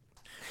course.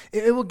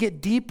 It will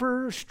get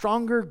deeper,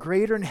 stronger,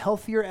 greater, and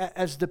healthier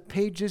as the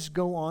pages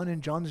go on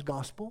in John's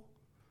gospel.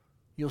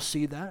 You'll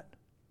see that.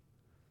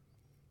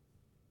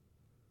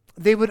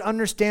 They would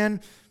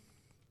understand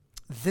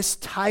this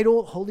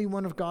title, Holy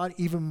One of God,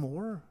 even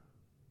more.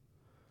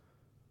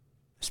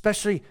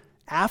 Especially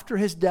after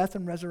his death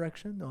and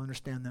resurrection, they'll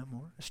understand that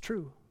more. It's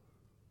true.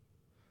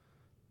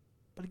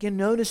 But again,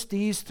 notice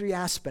these three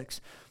aspects: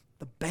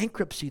 the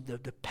bankruptcy, the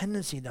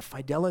dependency, the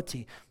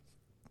fidelity.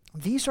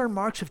 These are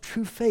marks of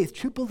true faith,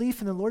 true belief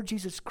in the Lord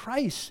Jesus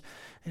Christ.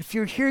 And if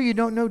you're here, you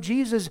don't know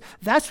Jesus,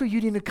 that's where you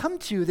need to come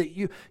to, that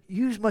you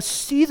must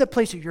see the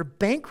place that you're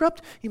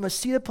bankrupt, you must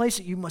see the place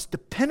that you must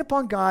depend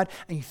upon God,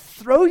 and you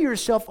throw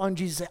yourself on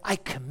Jesus and say, I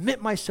commit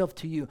myself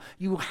to you.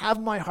 You will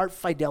have my heart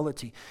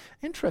fidelity.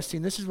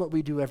 Interesting, this is what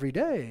we do every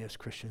day as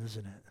Christians,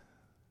 isn't it?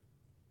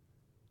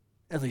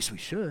 At least we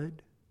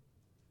should.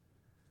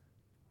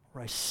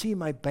 Where I see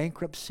my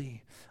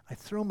bankruptcy, I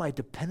throw my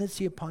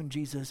dependency upon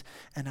Jesus,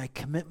 and I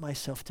commit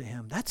myself to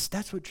him.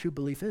 That's what true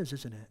belief is,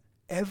 isn't it?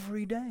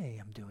 Every day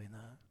I'm doing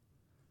that.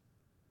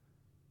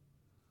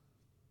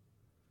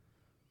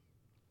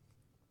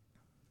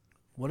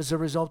 What is the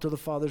result of the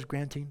Father's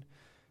granting?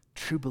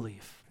 True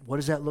belief. What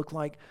does that look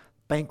like?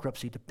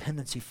 Bankruptcy,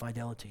 dependency,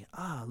 fidelity.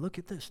 Look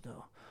at this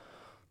though.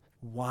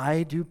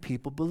 Why do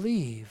people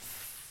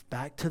believe?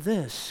 Back to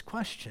this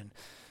question.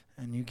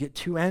 And you get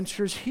two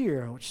answers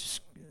here, which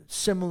is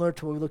similar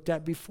to what we looked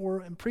at before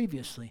and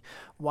previously.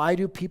 Why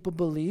do people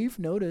believe?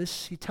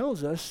 Notice he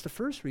tells us the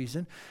first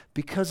reason,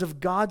 because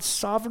of God's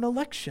sovereign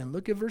election.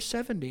 Look at verse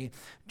 70.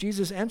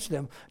 Jesus answered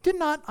them, did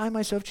not I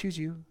myself choose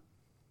you?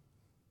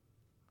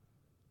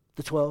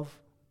 The 12.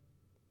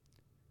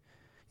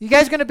 You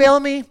guys going to bail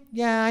me?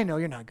 Yeah, I know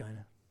you're not going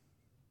to.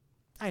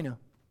 I know.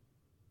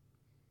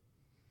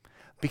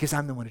 Because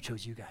I'm the one who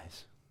chose you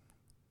guys.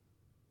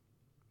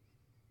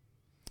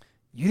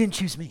 You didn't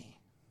choose me.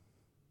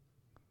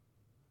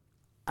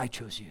 I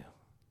chose you.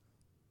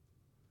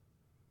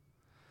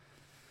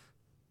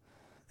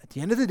 At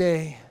the end of the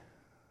day,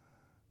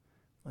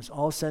 when it's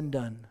all said and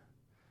done,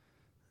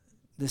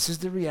 this is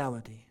the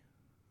reality.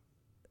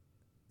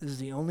 This is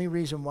the only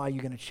reason why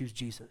you're going to choose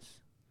Jesus.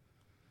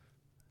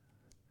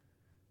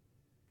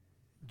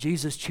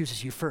 Jesus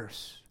chooses you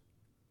first.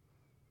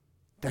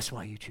 That's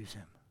why you choose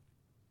him.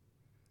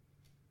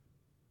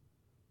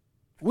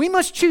 We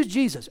must choose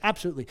Jesus,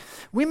 absolutely.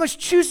 We must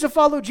choose to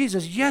follow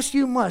Jesus. Yes,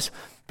 you must.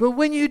 But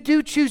when you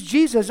do choose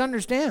Jesus,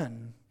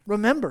 understand,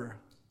 remember,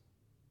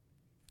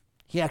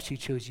 he actually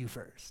chose you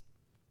first.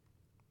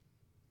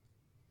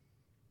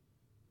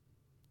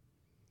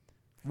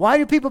 Why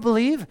do people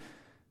believe?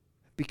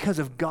 Because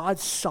of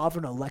God's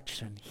sovereign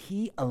election.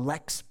 He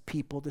elects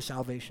people to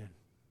salvation.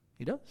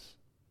 He does.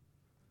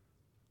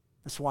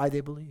 That's why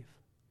they believe.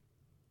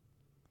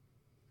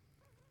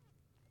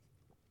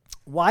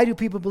 Why do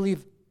people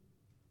believe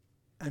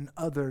and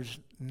others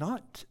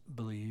not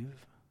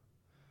believe?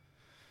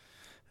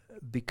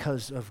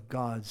 Because of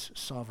God's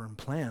sovereign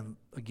plan.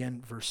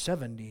 Again, verse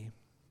 70,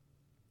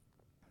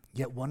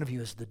 yet one of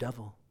you is the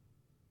devil.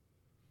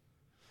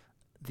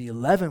 The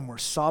 11 were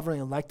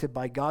sovereignly elected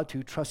by God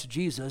to trust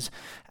Jesus,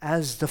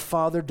 as the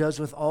Father does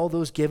with all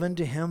those given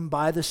to him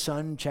by the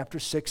Son. Chapter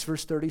 6,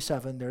 verse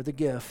 37, they're the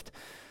gift.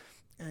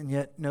 And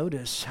yet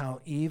notice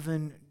how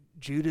even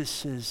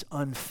Judas's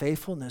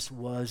unfaithfulness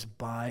was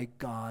by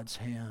God's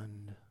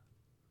hand.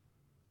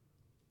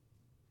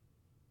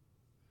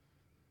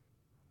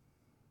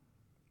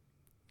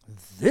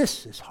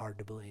 This is hard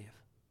to believe.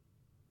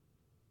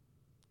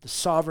 The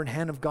sovereign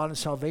hand of God in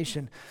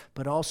salvation,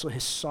 but also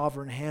his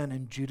sovereign hand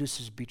in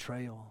Judas's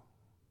betrayal.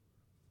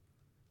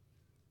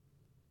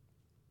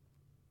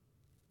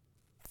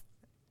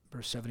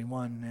 Verse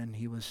 71, and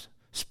he was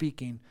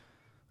speaking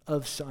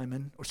of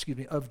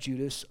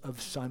Judas,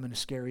 of Simon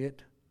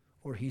Iscariot,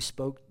 or he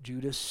spoke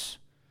Judas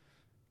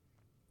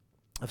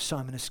of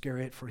Simon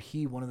Iscariot, for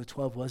he, one of the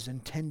 12, was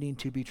intending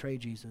to betray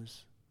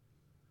Jesus.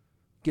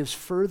 Gives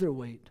further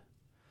weight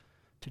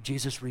to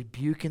Jesus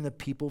rebuking the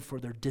people for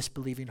their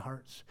disbelieving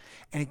hearts.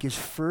 And it gives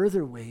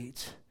further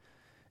weight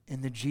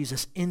in the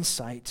Jesus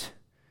insight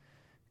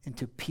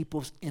into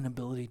people's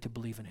inability to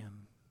believe in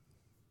him.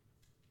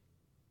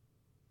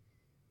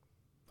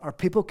 Are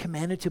people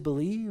commanded to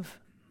believe?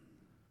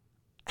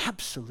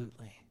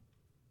 Absolutely.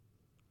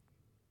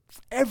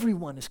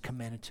 Everyone is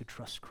commanded to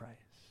trust Christ.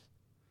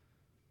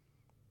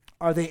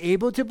 Are they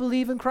able to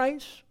believe in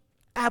Christ?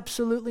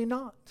 Absolutely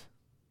not.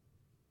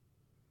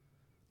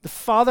 The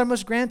Father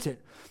must grant it.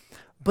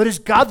 But is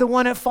God the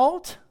one at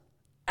fault?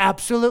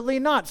 Absolutely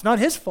not. It's not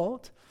his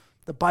fault.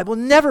 The Bible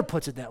never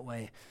puts it that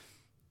way.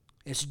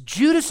 It's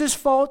Judas's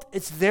fault.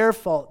 It's their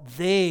fault.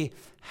 They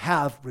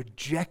have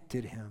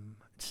rejected him.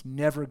 It's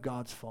never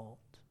God's fault.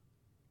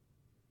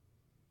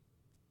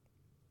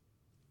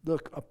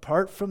 Look,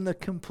 apart from the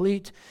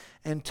complete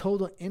and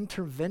total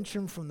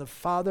intervention from the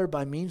Father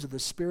by means of the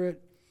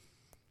Spirit,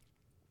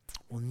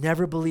 we'll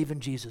never believe in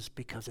Jesus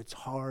because it's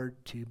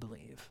hard to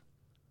believe.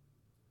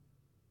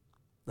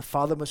 The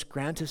Father must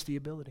grant us the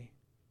ability.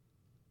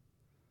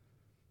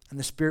 And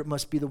the Spirit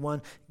must be the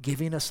one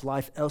giving us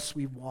life, else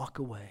we walk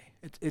away.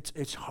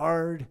 It's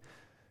hard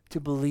to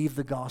believe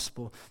the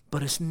gospel,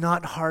 but it's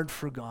not hard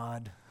for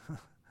God.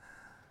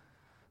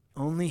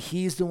 Only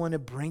he's the one that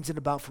brings it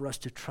about for us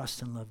to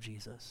trust and love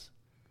Jesus.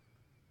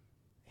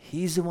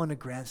 He's the one who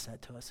grants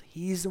that to us.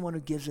 He's the one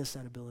who gives us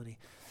that ability.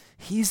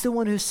 He's the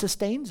one who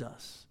sustains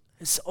us.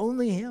 It's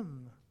only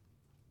him.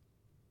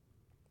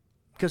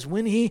 Because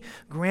when he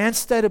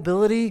grants that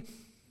ability,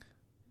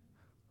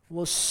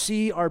 we'll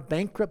see our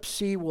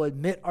bankruptcy, we'll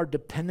admit our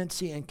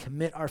dependency, and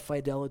commit our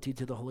fidelity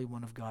to the Holy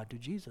One of God, to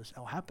Jesus.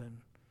 That'll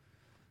happen.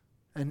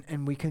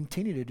 And we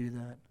continue to do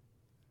that.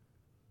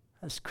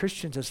 As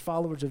Christians, as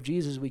followers of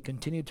Jesus, we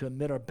continue to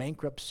admit our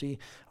bankruptcy,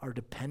 our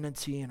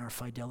dependency, and our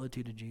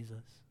fidelity to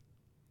Jesus.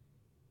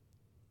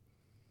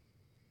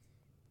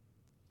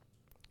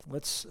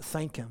 Let's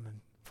thank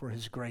him for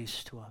his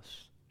grace to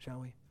us,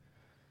 shall we?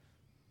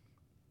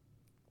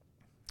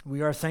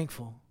 We are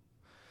thankful.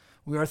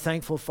 We are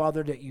thankful,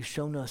 Father, that you've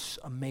shown us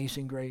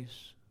amazing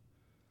grace,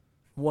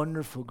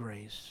 wonderful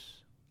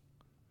grace,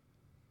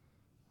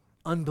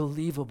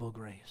 unbelievable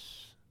grace.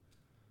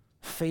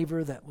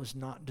 Favor that was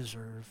not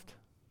deserved.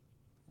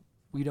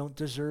 We don't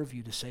deserve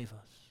you to save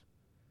us.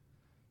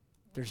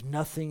 There's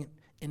nothing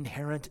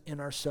inherent in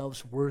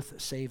ourselves worth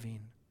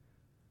saving.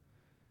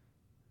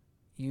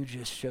 You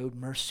just showed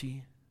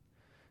mercy.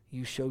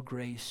 You showed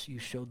grace. You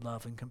showed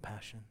love and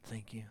compassion.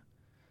 Thank you.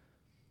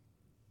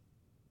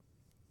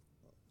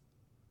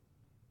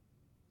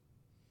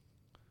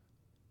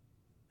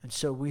 And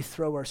so we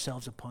throw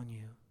ourselves upon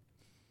you.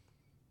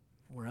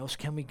 Where else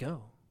can we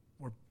go?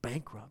 We're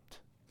bankrupt.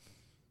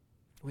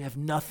 We have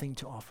nothing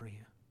to offer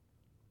you.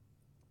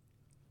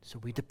 So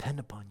we depend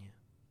upon you.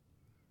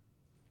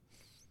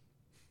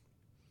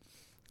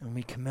 And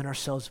we commit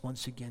ourselves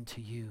once again to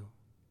you,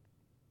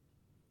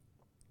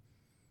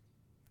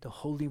 the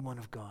Holy One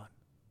of God,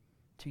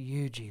 to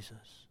you,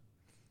 Jesus.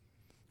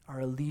 Our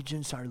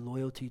allegiance, our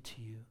loyalty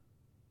to you.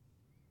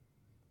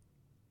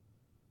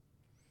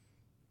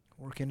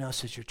 Work in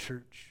us as your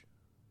church.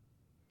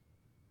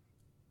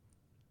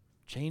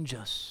 Change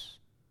us,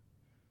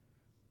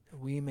 that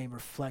we may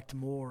reflect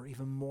more,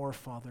 even more,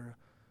 Father,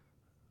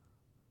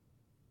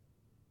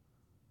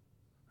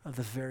 of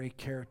the very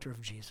character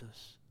of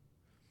Jesus,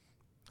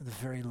 of the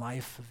very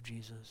life of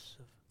Jesus,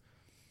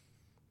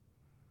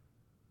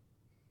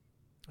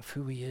 of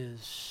who he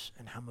is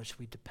and how much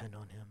we depend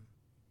on him.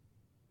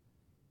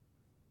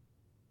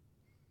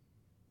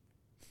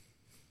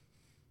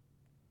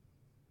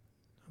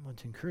 I want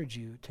to encourage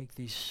you, take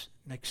these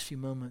next few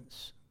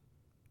moments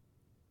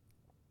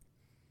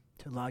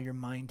to allow your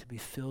mind to be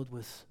filled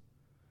with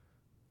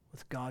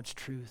God's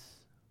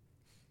truth,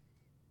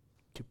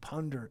 to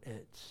ponder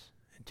it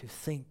and to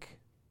think,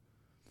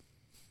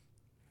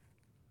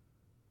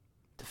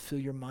 to fill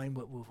your mind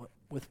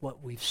with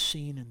what we've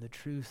seen in the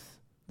truth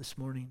this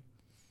morning.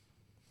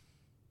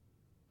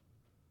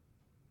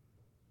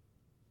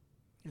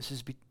 This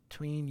is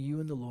between you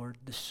and the Lord.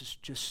 This is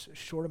just a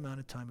short amount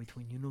of time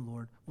between you and the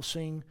Lord. We'll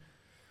sing,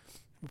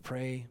 we'll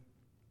pray.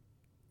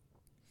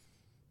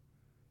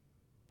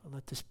 But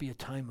let this be a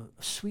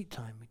sweet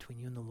time between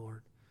you and the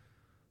Lord,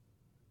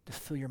 to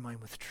fill your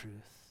mind with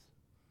truth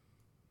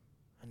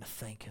and to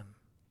thank him.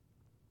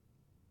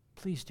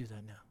 Please do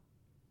that now.